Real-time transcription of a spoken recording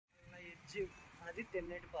అది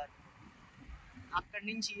తెల్లటి పార్క్. అక్కడి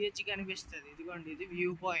నుంచి ఏచి కనిపిస్తుంది. ఇదిగోండి, ఇది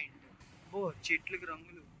వ్యూ పాయింట్. ఓ చెట్లకి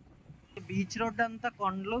రంగులు. బీచ్ రోడ్డు అంతా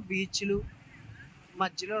కొండలు, బీచ్లు,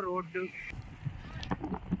 మధ్యలో రోడ్డు.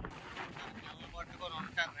 పట్టుకొని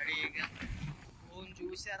ఉంటారు రెడీగా. ఫోన్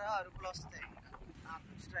చూసారా, అరుపులు వస్తాయి.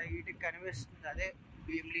 నాకు స్ట్రైట్ కనిపిస్తుంది, అదే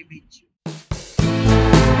భీమిలి బీచ్.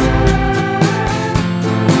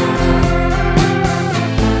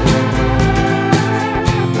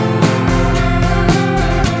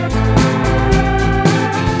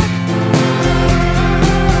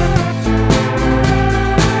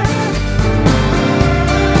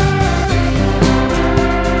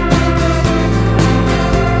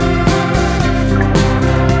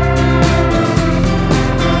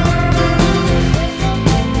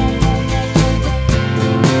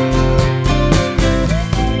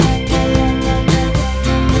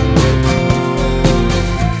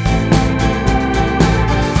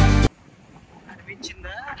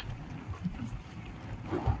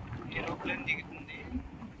 ఏరోప్లేన్ దిగుతుంది.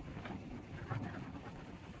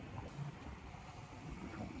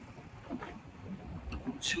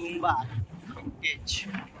 Zumba vintage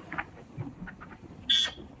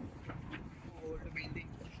old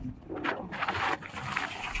building.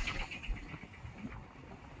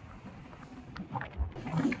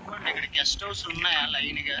 ఇక్కడ గెస్ట్ హౌస్ ఉన్నాయా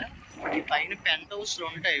లైన్గా. ఈ పైన పెంట్ హౌస్లు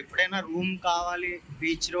ఉంటాయి. ఎప్పుడైనా రూమ్ కావాలి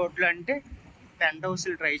బీచ్ రోడ్లు అంటే పెంట్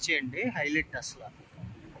హౌస్లు ట్రై చేయండి, హైలైట్ అసలు.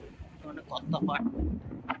 కొత్త అపార్ట్మెంట్,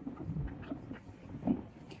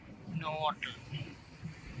 నో హోటల్.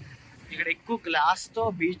 ఇక్కడ ఎక్కువ గ్లాస్తో,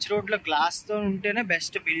 బీచ్ రోడ్లో గ్లాస్తో ఉంటేనే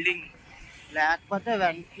బెస్ట్ బిల్డింగ్. లేకపోతే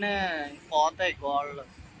వెంటనే పోతాయి గోడలు.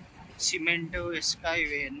 సిమెంట్, ఇసుక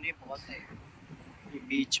ఇవన్నీ పోతాయి ఈ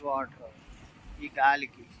బీచ్ వాటర్, ఈ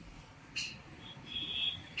గాలికి.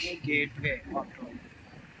 గేట్ వే హోటల్,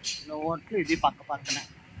 నో హోటల్. ఇది పక్క పక్కనే.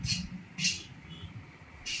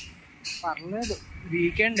 పర్లేదు,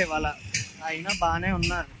 వీకెండ్ ఇవాళ అయినా బాగానే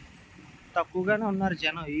ఉన్నారు, తక్కువగానే ఉన్నారు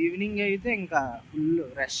జనం. ఈవినింగ్ అయితే ఇంకా ఫుల్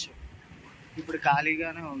రష్. ఇప్పుడు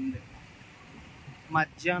ఖాళీగానే ఉంది,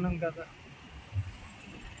 మధ్యాహ్నం కదా.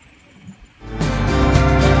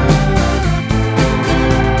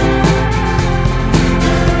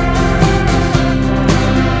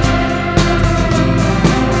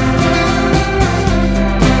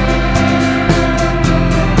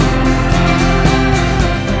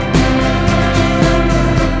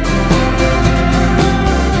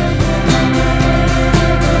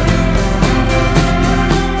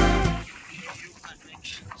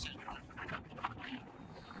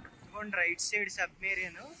 Right side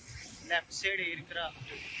submarine, left side air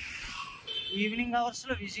craft. Evening hours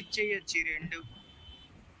లో విజిట్ చేయొచ్చు. ఈ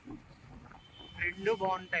రెండు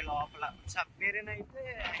బాగుంటాయి. లోపల సబ్మెరీన్ అయితే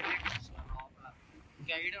లోపల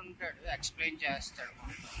గైడ్ ఉంటాడు, ఎక్స్ప్లెయిన్ చేస్తాడు.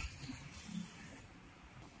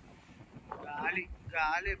 గాలి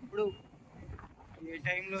గాలి ఎప్పుడు ఏ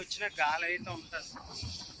టైంలో వచ్చినా గాలి అయితే ఉంటుంది.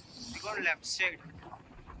 ఇదిగోండి left side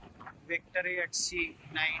victory at see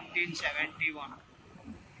 1971.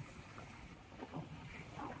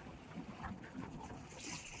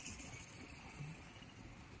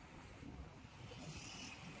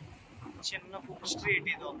 చిన్న ఫుడ్ స్ట్రీట్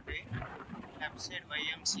ఇది ఒకటి. Left side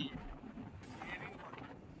YMC.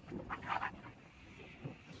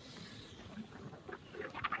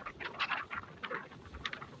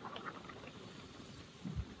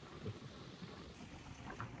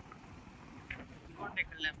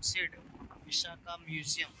 ఇక్కడ లెఫ్ట్ సైడ్ విశాఖ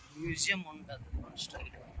మ్యూజియం ఉంటుంది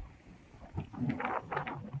స్ట్రైట్.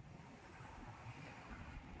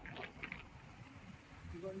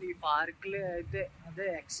 ఇదిగోండి ఈ పార్క్లో అయితే అదే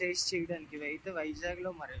ఎక్సర్సైజ్ చేయడానికి. ఇవి అయితే వైజాగ్లో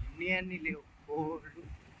మరి అన్నీ లేవు, బోర్డు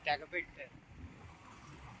తెగ పెట్టారు.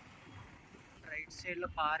 రైట్ సైడ్లో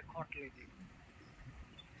పార్క్ హోటల్ ఇది.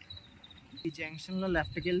 ఈ జంక్షన్లో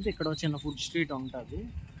లెఫ్ట్కి వెళ్తే ఇక్కడ చిన్న ఫుడ్ స్ట్రీట్ ఉంటుంది.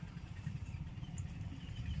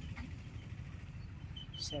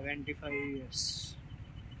 75 years.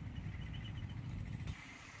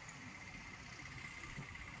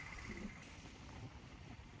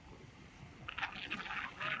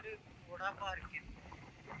 పార్క్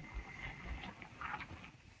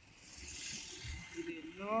ఇది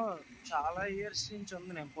ఎన్నో చాలా ఇయర్స్ నుంచి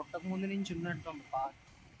ఉంది. నేను పుట్టక ముందు నుంచి ఉన్నట్టు పార్క్.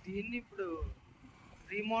 దీన్ని ఇప్పుడు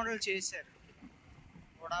రీమోడల్ చేశారు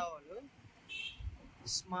వాళ్ళు.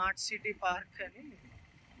 స్మార్ట్ సిటీ పార్క్ అని.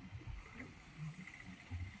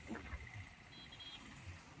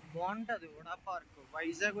 బాగుంటుంది ఉడా పార్క్.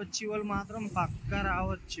 వైజాగ్ వచ్చే వాళ్ళు మాత్రం పక్కా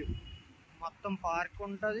రావచ్చు. మొత్తం పార్క్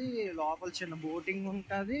ఉంటుంది, లోపల చిన్న బోటింగ్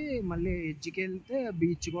ఉంటుంది, మళ్ళీ ఎడ్జ్కి వెళ్తే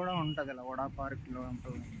బీచ్ కూడా ఉంటుంది. ఇలా ఉడా పార్క్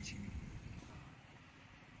లోపల నుంచి.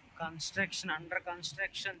 Construction, under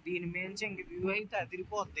construction. దీని మీద ఇంక వ్యూ అయితే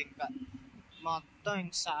అదిరిపోద్ది. ఇంకా మొత్తం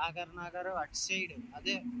ఇంక సాగర్ నగర్ అటు సైడ్,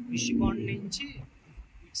 అదే రిషికొండ నుంచి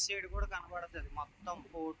ఇటు సైడ్ కూడా కనబడుతుంది. మొత్తం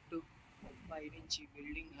పోర్టు పైనుంచి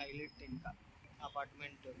బిల్డింగ్ హైలైట్, ఇంకా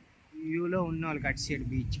అపార్ట్మెంట్ వ్యూలో ఉన్న వాళ్ళకి అటు సైడ్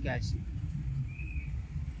బీచ్ కాసి.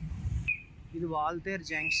 ఇది వాల్తేరు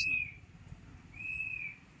జంక్షన్.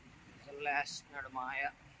 వేస్తున్నాడు మాయ.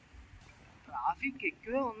 ట్రాఫిక్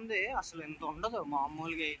ఎక్కువే ఉంది, అసలు ఎంత ఉండదు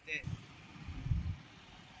మామూలుగా అయితే.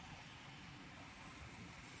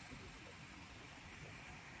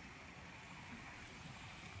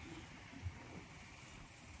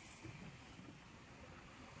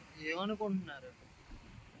 ఏమనుకుంటున్నారు?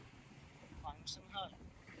 Function hall,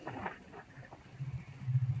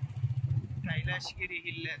 Kailasagiri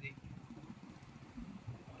hill. అది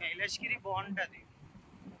కైలాసగిరి బాగుంటుంది.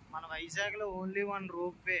 మన వైజాగ్లో ఓన్లీ వన్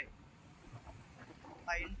రోప్ వే,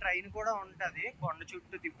 పైన ట్రైన్ కూడా ఉంటుంది, కొండ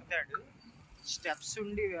చుట్టూ తిప్పుతాడు. స్టెప్స్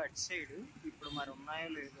ఉండి అటు సైడ్, ఇప్పుడు మరి ఉన్నాయో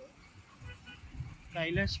లేదో.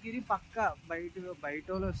 కైలాసగిరి పక్క బయట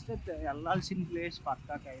వాళ్ళు వస్తే వెళ్ళాల్సిన ప్లేస్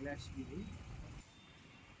పక్క కైలాసగిరి.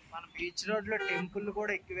 మన బీచ్ రోడ్లో టెంపుల్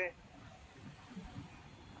కూడా ఎక్కువే.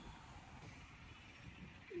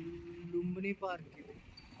 లుంబిని పార్క్,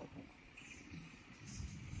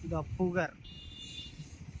 ఇది అప్పుగర్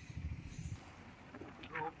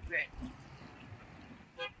రోప్వే.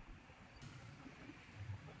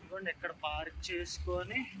 ఇదిగోండి ఇక్కడ పార్క్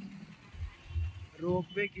చేసుకొని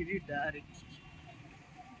రోప్వేకి ఇది దారి.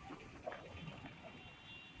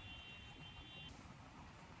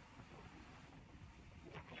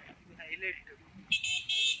 హైలైట్.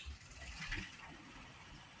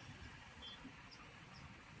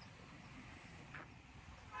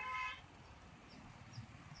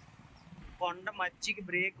 కొండ మధ్యకి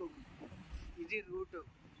బ్రేక్, ఇది రూట్.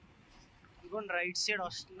 ఇదిగోండి రైట్ సైడ్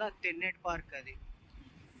వస్తుందా తెన్నేటి పార్క్. అది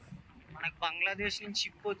మనకు బంగ్లాదేశ్ నుంచి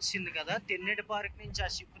షిప్ వచ్చింది కదా, తెన్నేటి పార్క్ నుంచి ఆ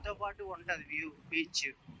షిప్తో పాటు ఉంటుంది వ్యూ బీచ్.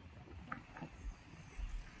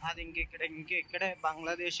 అది ఇంకెక్కడే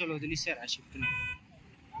బంగ్లాదేశ్ వాళ్ళు వదిలేశారు ఆ షిప్ని.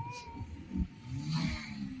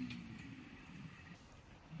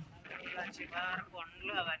 ఇలా చివరి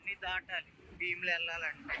కొండలు అవన్నీ దాటాలి భీమిలి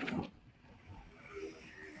వెళ్ళాలంటే.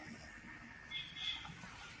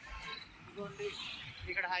 ఇదిగోండి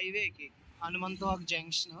ఇక్కడ హైవేకి, హనుమంతవాక్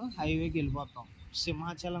జంక్షన్ హైవేకి వెళ్ళిపోతాం.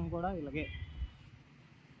 సింహాచలం కూడా ఇలాగే,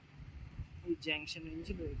 ఈ జంక్షన్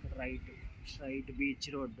నుంచి ఇక్కడ రైట్ బీచ్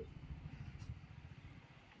రోడ్డు.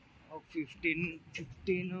 ఒక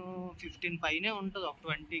 15 పైనే ఉంటుంది, ఒక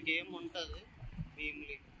 20 km ఉంటుంది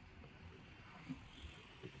భీమిలి.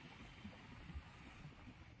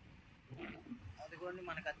 అదిగోండి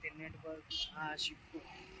మనకు ఆ తెన్నేటి పార్క్, ఆ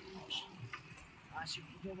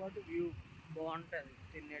షిప్తో పాటు వ్యూ బాగుంటుంది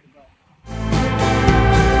తెన్నేటి పార్క్.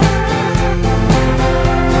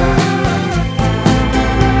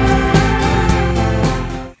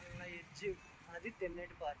 అది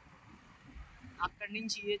తెన్నేటి పార్క్. అక్కడి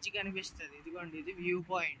నుంచి ఏజ్ కనిపిస్తుంది. ఇదిగోండి ఇది వ్యూ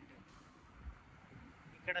పాయింట్.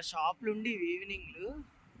 ఇక్కడ షాపులు ఉండి ఈవినింగ్లు.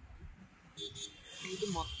 ఇది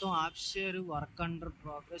మొత్తం officer work under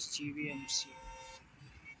progress GVMC.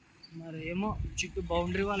 మరి ఏమో చుట్టూ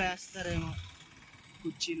బౌండరీ వాళ్ళు వేస్తారేమో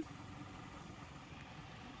కుర్చీలు.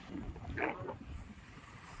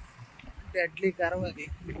 డెడ్లీ కర్వ్, అది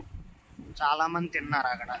చాలా మంది తిన్నారు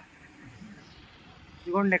అక్కడ.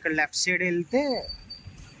 ఇదిగోండి ఇక్కడ లెఫ్ట్ సైడ్ వెళ్తే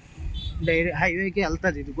హైవేకి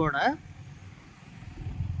వెళ్తుంది. ఇది కూడా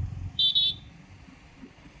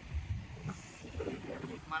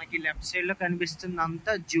మనకి లెఫ్ట్ సైడ్ లో కనిపిస్తుంది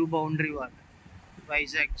అంతా zoo boundary wall,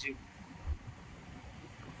 Vizag zoo.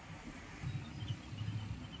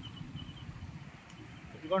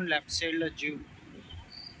 ఇదిగోండి లెఫ్ట్ సైడ్ లో జూ.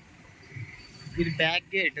 ఇది back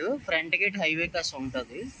gate, front gate highway కాసి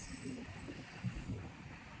ఉంటుంది.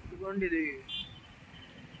 ఇదిగోండి ఇది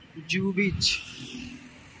జూ బీచ్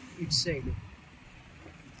ఇటు సైడ్.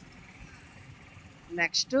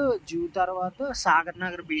 నెక్స్ట్ జూ తర్వాత సాగర్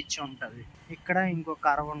నగర్ బీచ్ ఉంటుంది. ఇక్కడ ఇంకో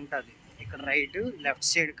కర్వ్ ఉంటుంది, ఇక్కడ రైట్ లెఫ్ట్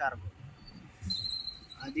సైడ్ కర్వ్,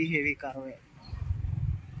 అది హెవీ కర్వే.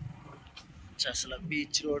 అసలు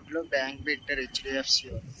బీచ్ రోడ్లో బ్యాంక్ పెట్టారు హెచ్డిఎఫ్సి.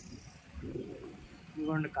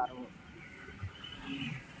 ఇదిగోండి కర్వ్.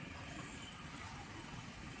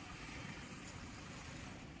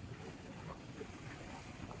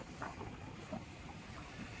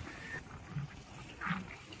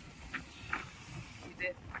 ఇదే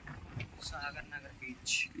సాగర్ నగర్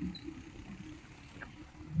బీచ్.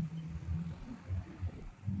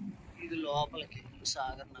 ఇది లోపలికి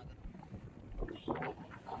సాగర్ నగర్.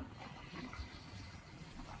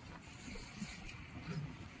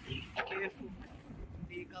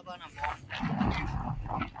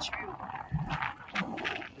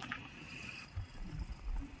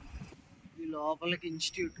 ఈ లోపలికి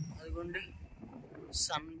ఇన్స్టిట్యూట్, అదిగోండి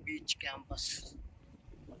సన్ బీచ్ క్యాంపస్.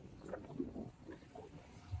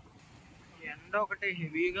 ఎండ ఒకటి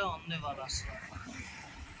హెవీగా ఉంది వాళ్ళ అసలు.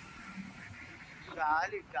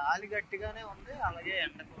 గాలి గట్టిగానే ఉంది, అలాగే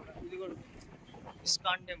ఎండ కూడా. ఇది కూడా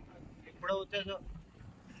ఇస్కాన్ టెంపుల్ ఎప్పుడవుతుందో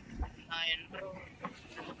నా ఎంటర్ ఒక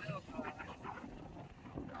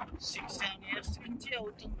 6-7 years నుంచి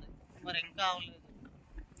అవుతుంది, మరి ఇంకా అవ్వలేదు.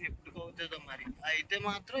 ఎప్పుడు అవుతుందో మరి. అయితే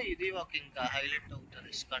మాత్రం ఇది ఒక ఇంకా హైలైట్ అవుతుంది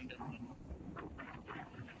ఇస్కాన్ టెంపుల్.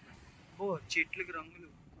 ఓ చెట్లకి రంగులు.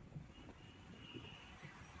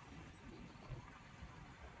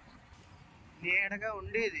 నీడగా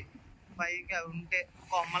ఉండేది, పైగా ఉంటే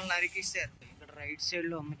కొమ్మలు నరికిస్తారు. ఇక్కడ రైట్ సైడ్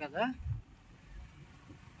లో ఉంది కదా,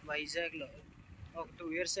 వైజాగ్ లో ఒక 2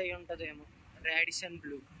 years అయి ఉంటదేమో, రాడిసన్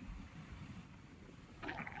బ్లూ.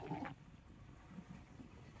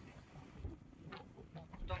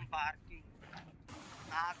 మొత్తం పార్కింగ్.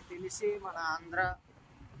 నాకు తెలిసి మన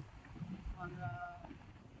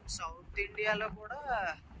సౌత్ ఇండియాలో కూడా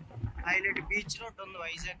హైలైట్ బీచ్ రోడ్ ఉంది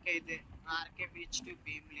వైజాగ్ అయితే, ఆర్కే బీచ్ టు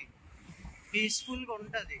భీమిలి. పీస్ఫుల్గా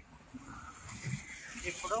ఉంటుంది.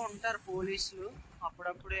 ఎప్పుడో ఉంటారు పోలీసులు,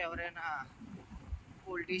 అప్పుడప్పుడు ఎవరైనా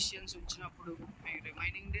పొలిటీషియన్స్ వచ్చినప్పుడు.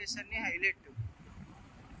 రిమైనింగ్ డేస్ అన్ని హైలైట్.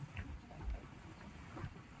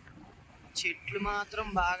 చెట్లు మాత్రం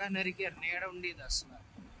బాగా నరికారు, నీడ ఉండేది అసలు.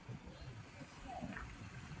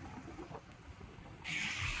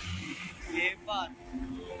 ఏ పార్క్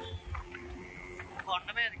కొండ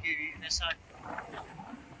మీదకి రిసార్ట్.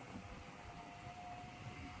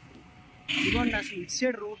 ఇదిగోండి అసలు ఇటు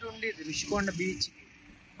సైడ్ రూట్ ఉండేది రుషికొండ బీచ్కి,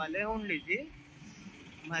 భలే ఉండేది.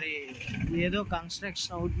 మరి ఏదో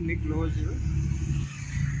కన్స్ట్రక్షన్ అవుతుంది క్లోజ్.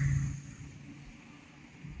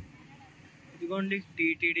 ఇదిగోండి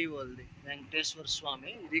టీటీడీ వాళ్ళది, వెంకటేశ్వర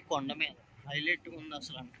స్వామి. ఇది కొండ మీద హైలైట్గా ఉంది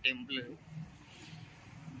అసలు అంత టెంపుల్.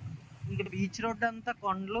 ఇంకా బీచ్ రోడ్ అంతా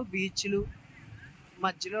కొండలు, బీచ్లు,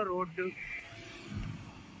 మధ్యలో రోడ్డు.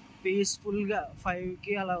 పీస్ఫుల్గా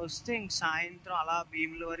 5కి అలా వస్తే ఇంక సాయంత్రం అలా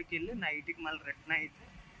భీమిలి వరకు వెళ్ళి నైట్కి మళ్ళీ రిటర్న్ అయితే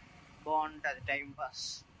బాగుంటుంది టైం పాస్.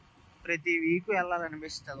 ప్రతి వీక్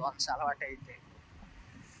వెళ్ళాలనిపిస్తుంది వన్స్ అలవాటు అయితే.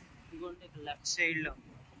 ఇదిగోండి లెఫ్ట్ సైడ్లో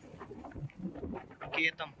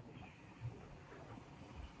గీతం.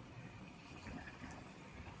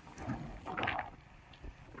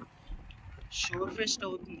 షోర్ ఫెస్ట్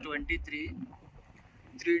అవుతుంది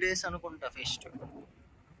 23 days అనుకుంటా ఫెస్ట్.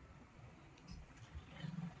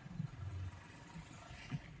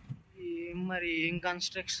 మరి ఏం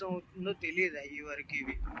కన్స్ట్రక్షన్ అవుతుందో తెలియదు అయ్యి వరకు.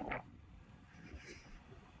 ఇవి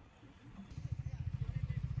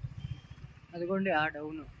అదిగోండి ఆ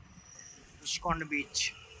డౌన్ రుషికొండ బీచ్.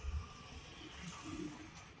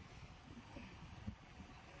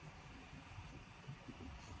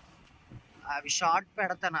 అవి షార్ట్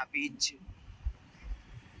పెడతాను ఆ బీచ్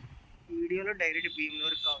వీడియోలో, డైరెక్ట్ భీమిలి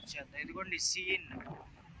వరకు కవర్ చేద్దాం. ఇదిగోండి సీన్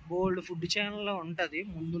బోల్డ్ ఫుడ్ ఛానల్లో ఉంటుంది.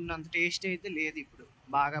 ముందున్నంత టేస్ట్ అయితే లేదు, ఇప్పుడు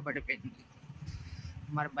బాగా పడిపోయింది.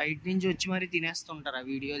 మరి బయట నుంచి వచ్చి మరి తినేస్తుంటారు ఆ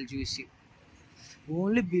వీడియోలు చూసి.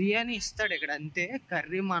 ఓన్లీ బిర్యానీ ఇస్తాడు ఇక్కడ అంతే,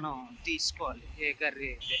 కర్రీ మనం తీసుకోవాలి. ఏ కర్రీ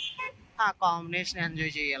అయితే ఆ కాంబినేషన్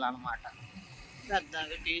ఎంజాయ్ చేయాలన్నమాట.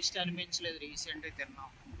 పెద్దగా టేస్ట్ అనిపించలేదు, రీసెంట్గా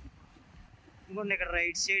తిన్నాం. ఇంకోండి ఇక్కడ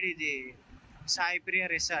రైట్ సైడ్ ఇది సాయిప్రియ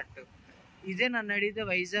రిసార్ట్. ఇదే నన్ను అడిగితే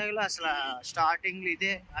వైజాగ్లో అసలు స్టార్టింగ్లో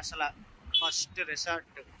ఇదే అసలు ఫస్ట్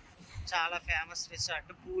రిసార్ట్. చాలా ఫేమస్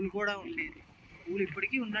రిసార్ట్. పూల్ కూడా ఉండేది. పూల్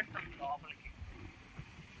ఇప్పటికీ ఉన్నట్టు ఉంది లోపలికి.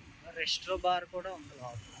 రెస్టో బార్ కూడా ఉంది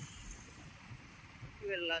లోపల,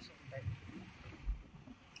 వెళ్ళాల్సి ఉంటాయి.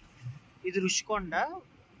 ఇది రుషికొండ.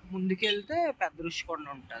 ముందుకెళ్తే పెద్ద రుషికొండ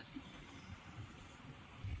ఉంటుంది.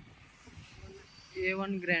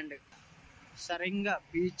 A1 గ్రాండ్ సరిగ్గా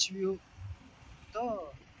బీచ్ వ్యూతో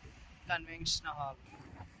కన్వెన్షన్ హాల్.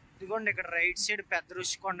 ఇదిగోండి ఇక్కడ రైట్ సైడ్ పెద్ద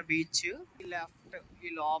రుషికొండ బీచ్, లెఫ్ట్ ఈ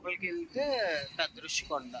లోపలికి వెళ్తే పెద్ద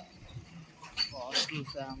రుషికొండ. Hostel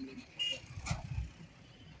family.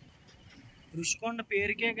 రుషికొండ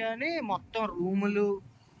పేరుకే కానీ మొత్తం రూములు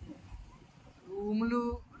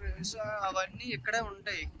అవన్నీ ఇక్కడే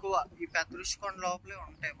ఉంటాయి ఎక్కువ. ఈ పెద్ద రుషికొండ లోపలే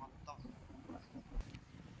ఉంటాయి మొత్తం.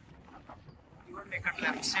 ఇదిగోండి ఇక్కడ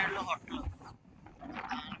లెఫ్ట్ సైడ్ లో హోటల్.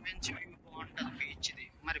 దాని నుంచి వ్యూ బాగుంటుంది బీచ్ది.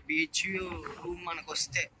 మరి బీచ్ వ్యూ రూమ్ మనకు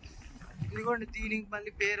వస్తే ఇదిగోండి దీనికి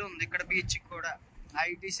మళ్ళీ పేరు ఉంది ఇక్కడ బీచ్కి కూడా,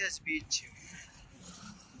 ఐటీసెస్ బీచ్.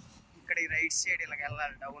 ఇక్కడ ఈ రైట్ సైడ్ ఇలాగ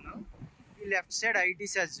వెళ్ళాలి డౌన్. ఈ లెఫ్ట్ సైడ్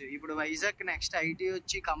ఐటీసెస్. ఇప్పుడు వైజాగ్ నెక్స్ట్ ఐటీ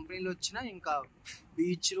వచ్చి కంపెనీలు వచ్చినా ఇంకా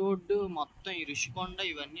బీచ్ రోడ్డు మొత్తం ఈ రుషికొండ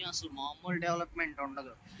ఇవన్నీ అసలు మామూలు డెవలప్మెంట్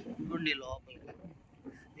ఉండదు. ఇదిగోండి లోపలికి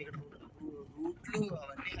ఇక్కడ రూట్లు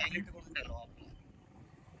అవన్నీ హైలైట్గా ఉంటాయి లోపల.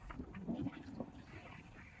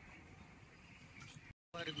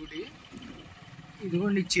 గుడి.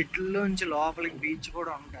 ఇదిగోండి చెట్లలోంచి లోపలికి బీచ్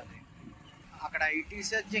కూడా ఉంటుంది. అక్కడ ఐటీ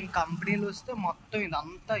సెర్చింగ్ కంపెనీలు వస్తే మొత్తం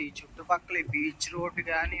ఇదంతా ఈ చుట్టుపక్కల బీచ్ రోడ్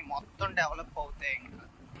కానీ మొత్తం డెవలప్ అవుతాయి. ఇంకా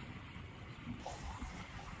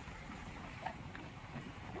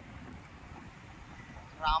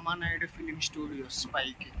రామానాయుడు ఫిలిం స్టూడియోస్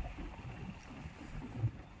పైకి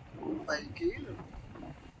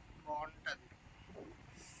బాగుంటుంది.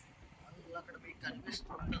 అక్కడ మీకు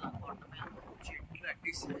కనిపిస్తుంటుంది ఆ కొండ మీద చెట్లు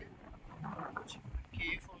కట్టిస్తే చిన్న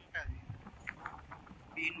కేఫ్ ఉంటుంది,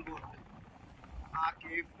 బీన్ బోర్డ్. ఆ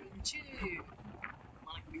కేఫ్ నుంచి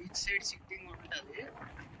మనకి బీచ్ సైడ్ సిట్టింగ్ ఉంటుంది,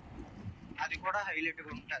 అది కూడా హైలైట్గా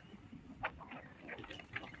ఉంటుంది.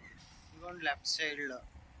 ఇదిగోండి లెఫ్ట్ సైడ్లో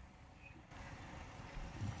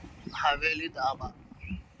హవేలీ ధాబా.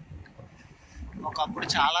 ఒకప్పుడు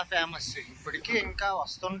చాలా ఫేమస్, ఇప్పటికీ ఇంకా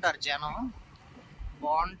వస్తుంటారు జనం.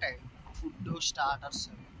 బాగుంటాయి ఫుడ్ స్టార్టర్స్.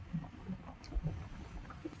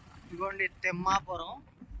 ఇదిగోండి తిమ్మాపురం,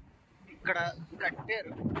 ఇక్కడ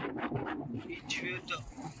కట్టారు బీచ్ వ్యూతో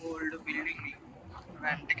ఓల్డ్ బిల్డింగ్లు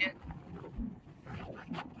రెంట్కే.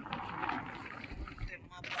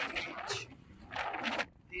 తిమ్మాపురం బీచ్.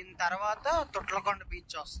 దీని తర్వాత తొట్లకొండ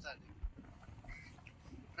బీచ్ వస్తుంది.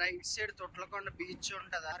 రైట్ సైడ్ తొట్లకొండ బీచ్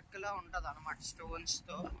ఉంటుంది, ఆర్క్లా ఉంటుంది అన్నమాట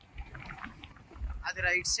స్టోన్స్తో. అది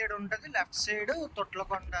రైట్ సైడ్ ఉంటుంది. లెఫ్ట్ సైడ్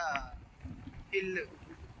తొట్లకొండ హిల్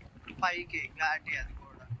పైకి ఘాటి, అది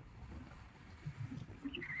కూడా.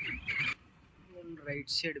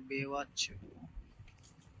 Right side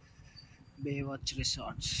బేవాచ్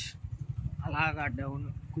resorts. అలాగా డౌన్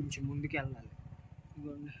కొంచెం ముందుకు వెళ్ళాలి.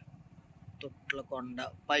 ఇదిగోండి తొట్లకొండ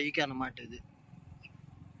పైకి అన్నమాట. ఇది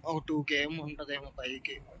ఒక 2 km ఉంటుందేమో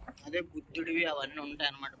పైకి. అదే బుద్ధుడివి అవన్నీ ఉంటాయి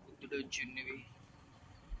అన్నమాట, బుద్ధుడు చిన్నవి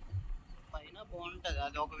పైన. బాగుంటుంది.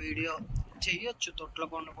 అది ఒక వీడియో చెయ్యొచ్చు,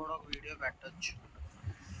 తొట్లకొండ కూడా ఒక వీడియో పెట్టచ్చు.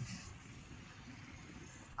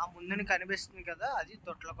 ఆ ముందుని కనిపిస్తుంది కదా, అది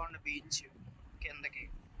తొట్లకొండ బీచ్ కిందకి.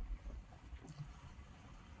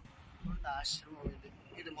 ఆశ్రమం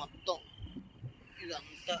ఇది మొత్తం.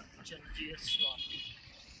 ఇదంతా చిన్నజీఎస్ స్వామి,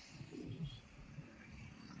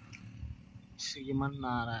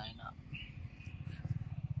 శ్రీమన్నారాయణ.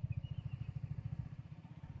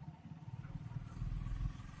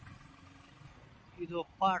 ఇది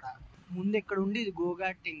ఒప్పాడ. ముందు ఇక్కడ ఉండి ఇది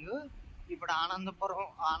గోఘాటింగ్. ఇప్పుడు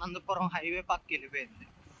ఆనందపురం హైవే పక్క వెళ్ళిపోయింది.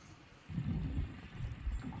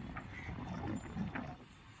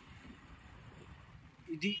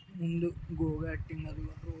 ఇది ముందు గోఘాటింగ్, అది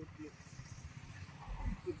రోడ్లు.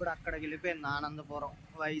 ఇప్పుడు అక్కడికి వెళ్ళిపోయింది ఆనందపురం.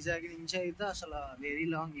 వైజాగ్ నుంచి అయితే అసలు వెరీ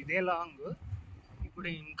లాంగ్, ఇదే లాంగ్. ఇప్పుడు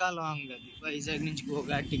ఇంకా లాంగ్ అది వైజాగ్ నుంచి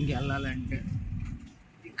గోఘాటింగ్కి వెళ్ళాలంటే.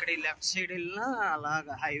 ఇక్కడ ఈ లెఫ్ట్ సైడ్ వెళ్ళినా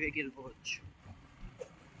అలాగా హైవేకి వెళ్ళిపోవచ్చు.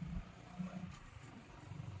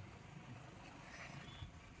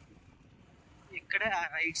 ఇక్కడ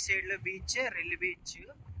రైట్ సైడ్లో beach Relli beach.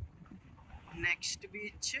 Next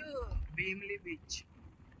beach Bheemili beach.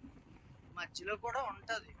 మధ్యలో కూడా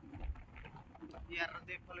ఉంటుంది ఎర్ర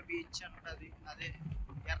దెబ్బల బీచ్ ఉంటుంది, అదే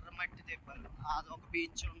ఎర్రమట్టి దెబ్బలు, అదొక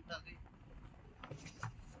బీచ్ ఉంటుంది.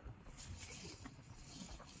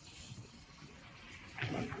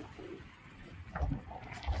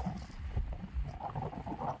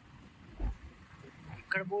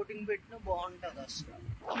 ఇక్కడ బోటింగ్ పెట్టినా బాగుంటుంది అసలు.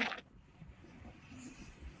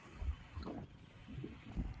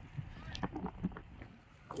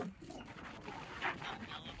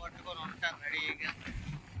 పట్టుకొని ఉంటారు రెడీగా.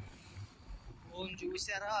 ఫోన్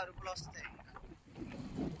చూసారా, అరుపులు వస్తాయి.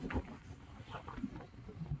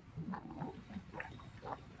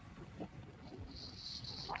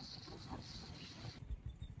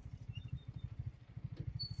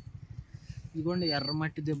 ఇదిగోండి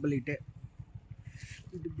ఎర్రమట్టి దెబ్బలు.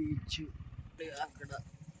 ఇటు బీచ్, అక్కడ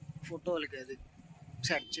ఫోటోలకి అది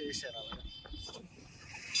సెట్ చేశారు. అలాగా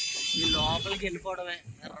ఈ లోపలికి వెళ్ళిపోవడమే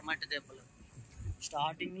ఎర్రమట్టి దెబ్బలు.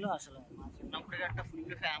 స్టార్టింగ్లో అసలు మా చిన్నప్పుడు గట్ట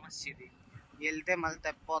ఫుల్ ఫేమస్. ఇది వెళ్తే మళ్ళీ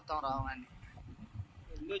తప్పిపోతాం రావని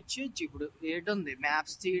వెళ్ళి వచ్చి ఇప్పుడు ఏటుంది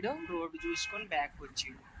మ్యాప్స్ తీయడం, రోడ్డు చూసుకొని బ్యాక్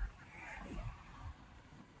వచ్చి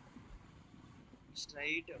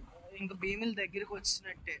స్ట్రైట్ ఇంకా భీమిలి దగ్గరికి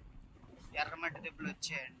వచ్చినట్టే. ఎర్రమట్టి దెబ్బలు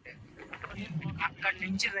వచ్చాయంటే అక్కడి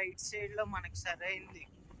నుంచి రైట్ సైడ్లో మనకి సరైంది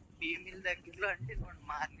భీమిలి దగ్గరలో. అంటే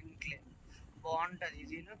మార్నింగ్లే బాగుంటుంది.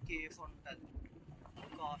 ఇది కేఫ్ ఉంటుంది,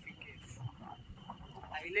 కాఫీ కేఫ్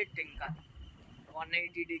హైలైట్. ఇంకా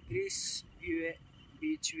 180 degrees వ్యూవే,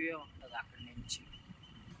 బీచ్ వ్యూ ఉంటుంది అక్కడి నుంచి.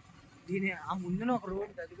 దీని ఆ ముందున ఒక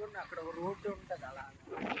రోడ్డు, అది కూడా అక్కడ ఒక రోడ్డు ఉంటుంది. అలా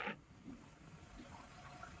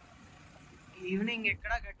ఈవినింగ్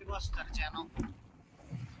ఎక్కడ గట్టిగా వస్తారు జనం.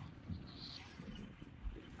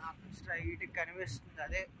 స్ట్రైట్ కనిపిస్తుంది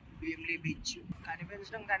అదే భీమిలి బీచ్.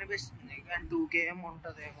 కనిపిస్తుంది కానీ 2 km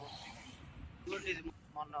ఉంటుందేమో. ఇది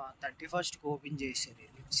మొన్న 31st ఓపెన్ చేశారు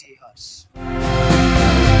ఇది సీ హార్స్.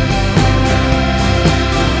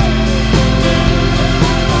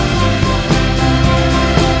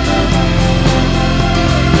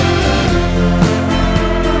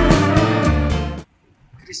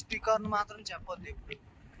 క్రిస్పీ కార్న్ మాత్రం చెప్పొద్దు ఇప్పుడు,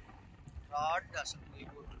 రాడ్ అసలు.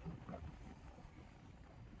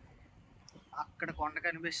 అక్కడ కొండ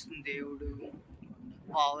కనిపిస్తుంది, దేవుడు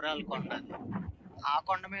పావురాల కొండ. అది ఆ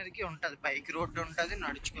కొండ మీదకి ఉంటుంది, పైకి రోడ్డు ఉంటుంది,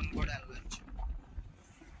 నడుచుకొని కూడా వెళ్ళవచ్చు.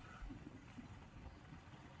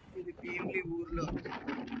 ఇది భీమిలి ఊర్లో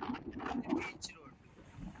బీచ్ రోడ్డు.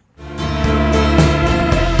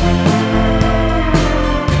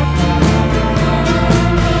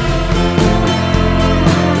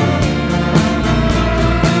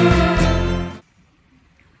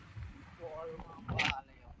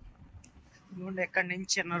 ఎక్కడి నుంచి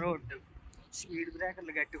చిన్న రోడ్డు, స్పీడ్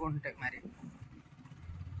బ్రేకర్లు గట్టిగా ఉంటాయి. మరి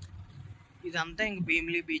ఇదంతా ఇంక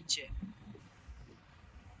భీమిలి బీచే.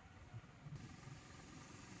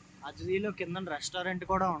 అజలీలో కింద రెస్టారెంట్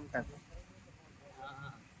కూడా ఉంటుంది,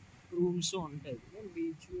 రూమ్స్ ఉంటాయి.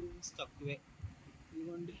 బీచ్ రూమ్స్ తక్కువే.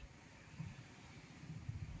 ఇదిగోండి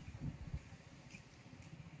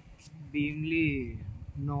భీమిలి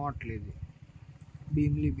నోట్లు, ఇది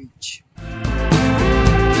భీమిలి బీచ్.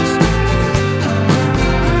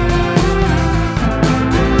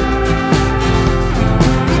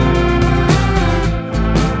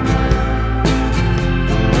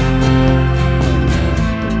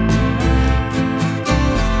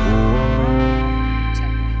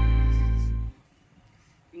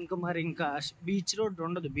 ఇంకా బీచ్ రోడ్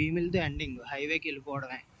ఉండదు, భీమిలితో ఎండింగ్, హైవేకి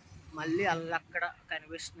వెళ్ళిపోవడమే. మళ్ళీ అక్కడ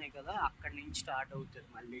కనిపిస్తున్నాయి కదా, అక్కడి నుంచి స్టార్ట్ అవుతుంది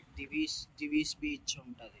మళ్ళీ దివీస్ బీచ్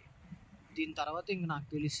ఉంటుంది. దీని తర్వాత ఇంక నాకు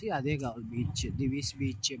తెలిసి అదే కావాలి బీచ్, దివీస్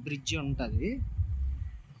బీచ్. బ్రిడ్జ్ ఉంటుంది,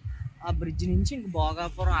 ఆ బ్రిడ్జ్ నుంచి ఇంక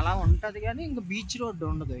భోగాపురం అలా ఉంటుంది. కానీ ఇంక బీచ్ రోడ్డు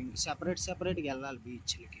ఉండదు, ఇంక సెపరేట్గా వెళ్ళాలి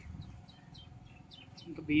బీచ్లకి.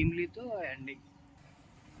 ఇంకా భీమిలితో ఎండింగ్.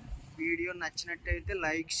 వీడియో నచ్చినట్టయితే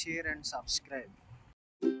లైక్, షేర్ అండ్ సబ్స్క్రైబ్.